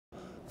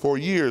For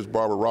years,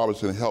 Barbara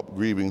Robinson helped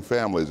grieving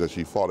families as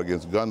she fought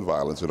against gun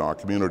violence in our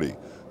community.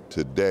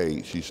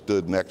 Today, she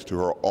stood next to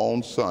her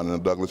own son in a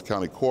Douglas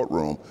County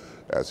courtroom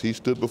as he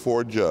stood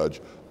before a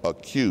judge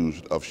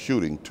accused of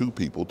shooting 2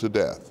 people to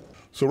death.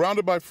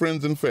 Surrounded by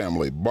friends and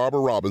family, Barbara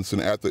Robinson,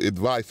 at the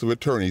advice of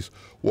attorneys,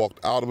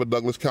 walked out of a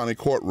Douglas County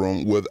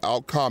courtroom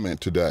without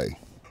comment today.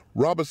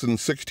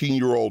 Robinson's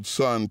 16-year-old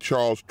son,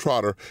 Charles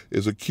Trotter,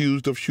 is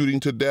accused of shooting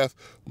to death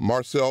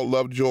Marcel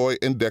Lovejoy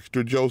and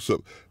Dexter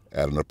Joseph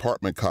at an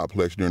apartment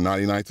complex near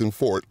 99th and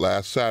Fort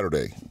last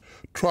Saturday.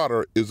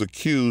 Trotter is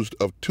accused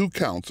of 2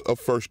 counts of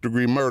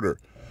first-degree murder.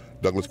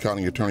 Douglas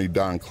County Attorney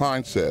Don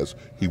Klein says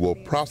he will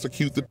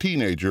prosecute the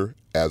teenager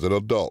as an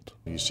adult.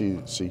 You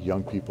see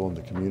young people in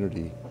the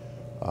community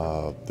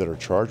that are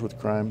charged with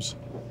crimes.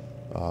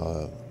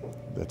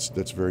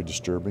 That's very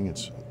disturbing.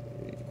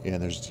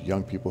 And there's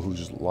young people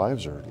whose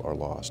lives are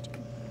lost.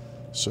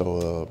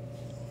 So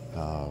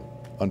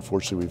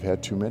unfortunately, we've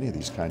had too many of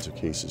these kinds of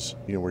cases.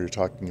 You know, where you're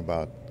talking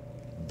about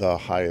the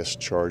highest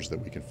charge that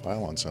we can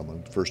file on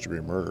someone,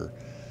 first-degree murder,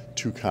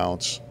 2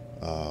 counts.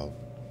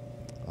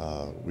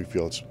 We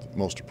feel it's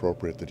most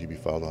appropriate that he be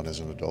filed on as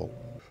an adult.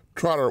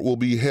 Trotter will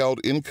be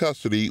held in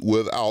custody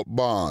without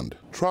bond.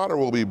 Trotter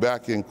will be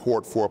back in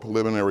court for a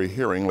preliminary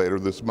hearing later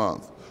this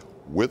month.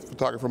 With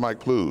photographer Mike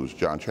Plews,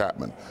 John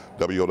Chapman,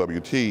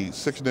 WOWT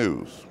 6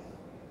 News.